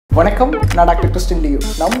வணக்கம், நான் doctor Kristen.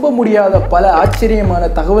 நம்ப முடியாத பல ஆச்சரியமான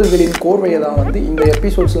தகவல்களின் கோர்வையை தான் இந்த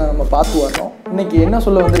எபிசோட்ஸில் நம்ம பார்த்து வரோம். இன்னைக்கு என்ன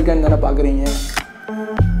சொல்ல வந்திருக்கேன்னு தானே பார்க்குறீங்க.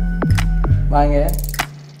 வாங்க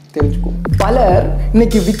தெரிஞ்சுக்கோ. பலர்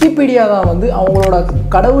இன்னைக்கு விக்கிபீடியா தான் அவங்களோட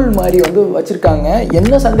கடவுள் மாதிரி வச்சுருக்காங்க.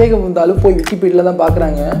 என்ன சந்தேகம் வந்தாலும் போய் விக்கிபீடியாவில் தான்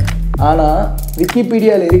பார்க்குறாங்க. ஆனால்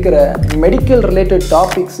விக்கிபீடியாவில் இருக்கிற மெடிக்கல் ரிலேட்டட்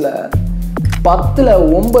டாபிக்ஸில் 10ல்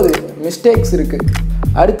 9 மிஸ்டேக்ஸ் இருக்குது.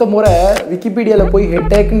 அடுத்த முறை விக்கிபீடியாவில் போய்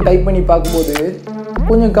ஹெட்டேக்குன்னு டைப் பண்ணி பார்க்கும்போது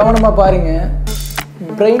கொஞ்சம் கவனமாக பாருங்கள்,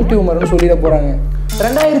 பிரெயின் டியூமர்னு சொல்லிட போகிறாங்க.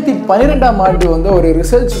 2012ஆம் ஆண்டு ஒரு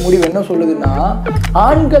ரிசர்ச் முடிவு என்ன சொல்லுதுன்னா,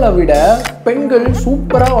 ஆண்களை விட பெண்கள்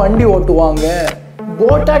சூப்பராக வண்டி ஓட்டுவாங்க.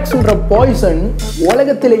 போட்டாக்ஸ்ன்ற பாய்சன்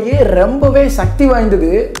உலகத்திலேயே ரொம்பவே சக்தி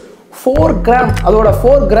வாய்ந்தது. 4 கிராம், அதோட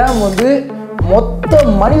 4 கிராம் மொத்த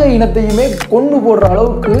மனித இனத்தையுமே கொண்டு போடுற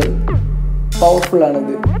அளவுக்கு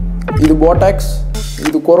பவர்ஃபுல்லானது. இது போட்டாக்ஸ்,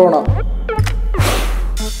 இது கொரோனா.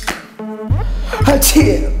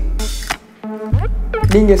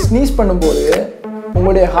 நீங்க ஸ்னீஸ் பண்ணும்போது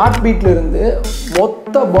உங்களுடைய ஹார்ட் பீட்ல இருந்து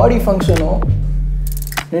மொத்த பாடி ஃபங்க்ஷனும்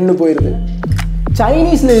நின்று போயிருது.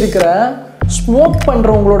 சைனீஸ்ல இருக்கிற ஸ்மோக்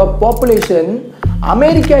பண்றவங்களோட பாப்புலேஷன்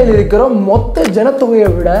அமெரிக்காவில் இருக்கிற மொத்த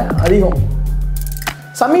ஜனத்தொகையை விட அதிகம்.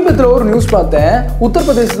 சமீபத்தில் ஒரு நியூஸ் பார்த்தேன்.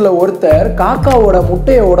 உத்தரப்பிரதேசத்தில் ஒருத்தர் காக்காவோட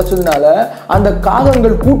முட்டையை உடைச்சதுனால அந்த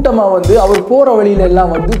காகங்கள் கூட்டமாக அவர் போகிற வழியில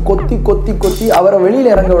எல்லாம் கொத்தி கொத்தி கொத்தி அவரை வெளியில்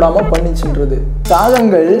இறங்க விடாமல் பண்ணிச்சுன்றது.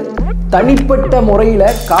 காகங்கள் தனிப்பட்ட முறையில்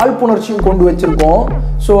காழ்ப்புணர்ச்சியும் கொண்டு வச்சிருக்கோம்.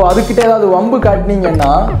 ஸோ அதுக்கிட்ட ஏதாவது வம்பு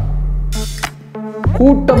காட்டினீங்கன்னா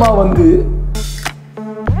கூட்டமாக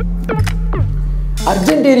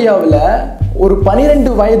அர்ஜென்டீனாவில் ஒரு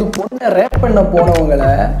 12 வயது பொண்ணை ரேப் பண்ண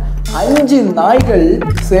போனவங்களை 5 நாய்கள்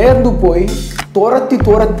சேர்ந்து போய் துரத்தி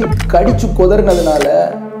கடிச்சு கொதறினதுனால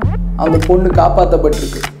அந்த பொண்ணு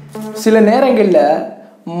காப்பாற்றப்பட்டிருக்கு. சில நேரங்களில்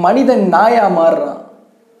மனிதன் நாயா மாறுறான்,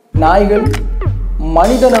 நாய்கள்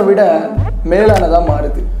மனிதனை விட மேலானதாக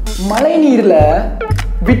மாறுது. மழை நீரில்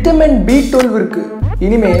விட்டமின் B12 இருக்கு.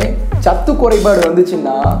 இனிமே சத்து குறைபாடு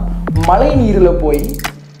வந்துச்சுன்னா மழை நீரில் போய்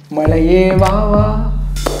மழையே வா வா.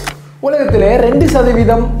 உலகத்தில்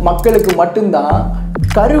 2% மக்களுக்கு மட்டும்தான்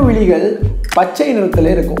கருவிழிகள் பச்சை நிறத்தில்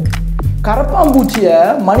இருக்கும். கரப்பாம்பூச்சியை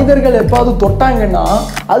மனிதர்கள் எப்பாவது தொட்டாங்கன்னா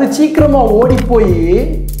அது சீக்கிரமாக ஓடி போய்,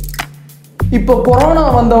 இப்போ கொரோனா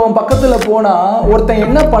வந்தவன் பக்கத்தில் போனால் ஒருத்தன்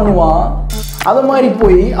என்ன பண்ணுவான், அதை மாதிரி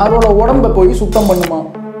போய் அதோட உடம்பை போய் சுத்தம் பண்ணுவான்.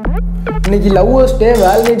 இன்னைக்கு லவ்வர்ஸ் டே,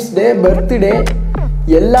 வேலண்டைன்ஸ் டே, பர்த்டே,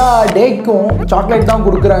 எல்லா டேக்கும் சாக்லேட் தான்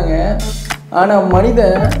கொடுக்குறாங்க. ஆனால்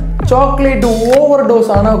மனிதன் சாக்லேட் ஓவர்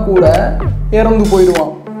டோஸ் ஆனால் கூட இறந்து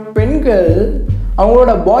போயிடுவான். பெண்கள்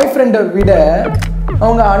அவங்களோட பாய் ஃப்ரெண்டை விட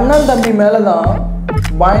அவங்க அண்ணன் தம்பி மேலே தான்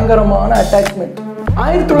பயங்கரமான அட்டாச்மெண்ட்.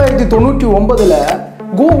 1999ல்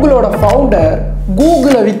கூகுளோட ஃபவுண்டர்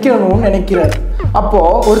கூகுளை விற்கணும்னு நினைக்கிறார்.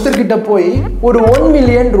 அப்போது ஒருத்தர்கிட்ட போய் ஒரு 1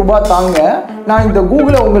 மில்லியன் ரூபாய் தாங்க, நான் இந்த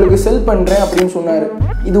கூகுளை உங்களுக்கு செல் பண்ணுறேன் அப்படின்னு சொன்னார்.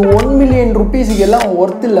 இது 1 மில்லியன் ருபீஸுக்கு எல்லாம்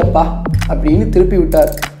ஒர்த் இல்லைப்பா அப்படின்னு திருப்பி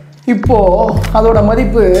விட்டார். இப்போது அதோட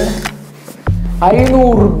மதிப்பு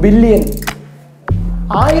 500 பில்லியன்.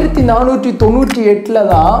 1498ல்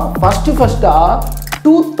தான் ஃபஸ்ட்டாக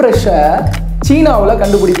டூத் ப்ரஷ்ஷை சீனாவில்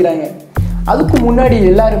கண்டுபிடிக்கிறாங்க. அதுக்கு முன்னாடி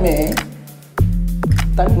எல்லாருமே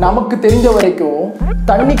நமக்கு தெரிஞ்ச வரைக்கும்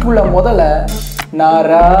தண்ணிக்குள்ள முதல்ல நான்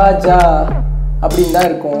ராஜா அப்படின்னு தான்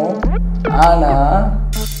இருக்கும். ஆனால்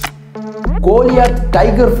கோலியாத்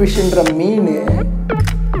டைகர் ஃபிஷ்ன்ற மீன்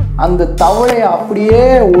அந்த தவளையை அப்படியே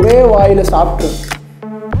ஒரே வாயில் சாப்பிட்ரும்.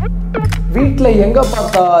 வீட்டில் எங்கே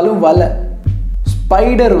பார்த்தாலும் வலை,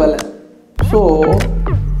 ஸ்பைடர் வலை. ஸோ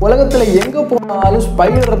உலகத்தில் எங்கே போனாலும்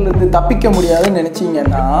ஸ்பைடர்லேருந்து தப்பிக்க முடியாதுன்னு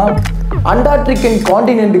நினச்சிங்கன்னா அண்டார்டிகன்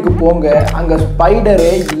காண்டினென்ட்டுக்கு போங்க, அங்கே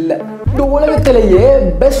ஸ்பைடரே இல்லை. இந்த உலகத்திலேயே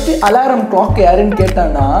பெஸ்ட் அலாரம் கிளாக் யாருன்னு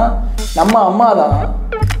கேட்டான்னா நம்ம அம்மா தான்.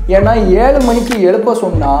 ஏன்னா 7 மணிக்கு எழுப்ப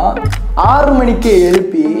சொன்னால் 6 மணிக்கே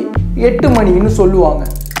எழுப்பி 8 மணின்னு சொல்லுவாங்க.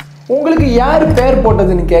 உங்களுக்கு யார் பேர்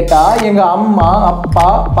போட்டதுன்னு கேட்டால் எங்கள் அம்மா, அப்பா,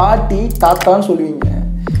 பாட்டி, தாத்தான்னு சொல்லுவீங்க.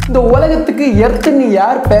 இந்த உலகத்துக்கு எர்த்துன்னு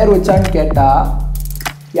யார் பேர் வச்சான்னு கேட்டால்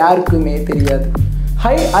யாருக்குமே தெரியாது.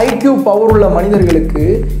 ஹை ஐக்யூ பவர் உள்ள மனிதர்களுக்கு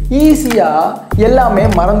ஈஸியாக எல்லாமே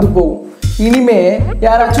மறந்து போகும். இனிமே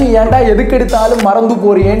யாராச்சும் ஏன்டா எதுக்கு எடுத்தாலும் மறந்து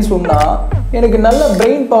போறியேன்னு சொன்னால் எனக்கு நல்ல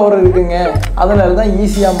பிரெயின் பவர் இருக்குங்க, அதனால தான்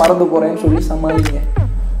ஈஸியாக மறந்து போகிறேன்னு சொல்லி சமாளிங்க.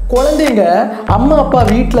 குழந்தைங்க அம்மா அப்பா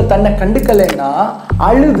வீட்டில் தன்னை கண்டுக்கலைன்னா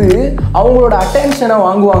அழுது அவங்களோட அட்டென்ஷனை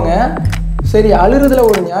வாங்குவாங்க. சரி, அழுறதுல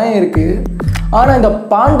ஒரு நியாயம் இருக்குது. ஆனால் இந்த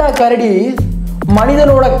பாண்டா கரடி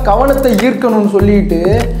மனிதனோட கவனத்தை ஈர்க்கணும்னு சொல்லிட்டு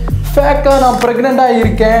ஃபேக்காக நான் ப்ரெக்னெண்ட்டாக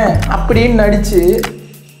இருக்கேன் அப்படின்னு நடித்து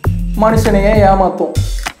மனுஷனையே ஏமாற்றும்.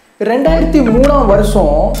 2003ஆம்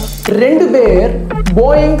வருஷம் 2 பேர்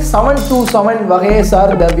போயிங் 727 வகையை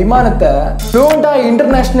சார்ந்த விமானத்தை லோண்டா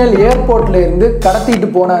இன்டர்நேஷனல் ஏர்போர்ட்ல இருந்து கடத்திட்டு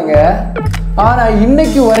போனாங்க. ஆனா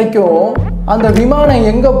இன்னைக்கு வரைக்கும் அந்த விமானம்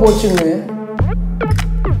எங்க போச்சுன்னு,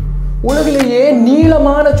 உலகிலேயே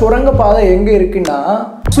நீளமான சுரங்கப்பாதை எங்க இருக்குன்னா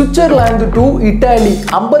சுவிட்சர்லாந்து டு இட்டாலி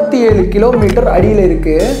 57 கிலோமீட்டர் அடியில்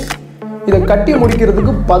இருக்கு. இதை கட்டி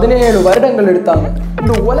முடிக்கிறதுக்கு 17 வருடங்கள் எடுத்தாங்க.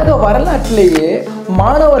 இந்த உலக வரலாற்றிலேயே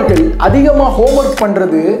மாணவர்கள் அதிகமாக ஹோம்ஒர்க்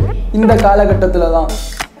பண்ணுறது இந்த காலகட்டத்தில் தான்.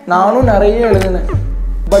 நானும் நிறைய எழுதினேன்,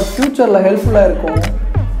 பட் ஃப்யூச்சரில் ஹெல்ப்ஃபுல்லாக இருக்கும்,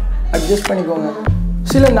 அட்ஜஸ்ட் பண்ணிக்கோங்க.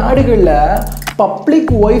 சில நாடுகளில்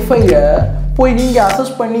பப்ளிக் ஒய்ஃபையை போய் நீங்கள்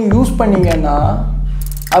அசஸ் பண்ணி யூஸ் பண்ணீங்கன்னா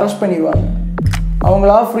அரெஸ்ட் பண்ணிடுவாங்க.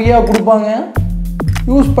 அவங்களா ஃப்ரீயாக கொடுப்பாங்க,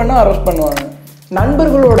 யூஸ் பண்ண அரெஸ்ட் பண்ணுவாங்க.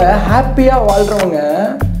 நண்பர்களோட ஹாப்பியாக வாழ்கிறவங்க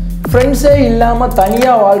ஃப்ரெண்ட்ஸே இல்லாமல்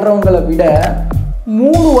தனியாக வாழ்கிறவங்களை விட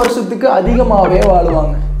 3 வருஷத்துக்கு அதிகமாகவே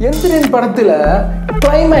வாழுவாங்க. எந்திரன் படத்தில்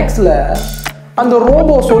கிளைமேக்ஸில் அந்த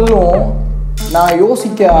ரோபோ சொல்லும், நான்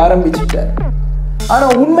யோசிக்க ஆரம்பிச்சிட்டேன்.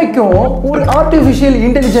 ஆனால் உண்மைக்கும் ஒரு ஆர்டிஃபிஷியல்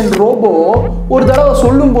இன்டெலிஜென்ட் ரோபோ ஒரு தடவை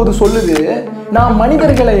சொல்லும்போது சொல்லுது, நான்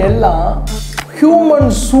மனிதர்களை எல்லாம் ஹியூமன்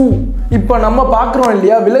ஜூ, இப்போ நம்ம பார்க்குறோம்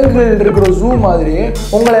இல்லையா விலங்குகள் இருக்கிற ஜூ மாதிரி,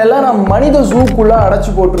 உங்களை எல்லாம் நான் மனித ஜூக்குள்ளே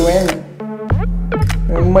அடைச்சி போட்டுருவேன்னு.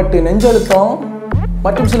 மட்டும் நெஞ்சழுத்தம்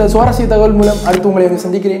மற்றும் சில சுவாரஸ்ய தகவல் மூலம் அடுத்து உங்களை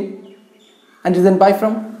சந்திக்கிறேன். Until then, bye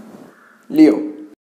from Leo.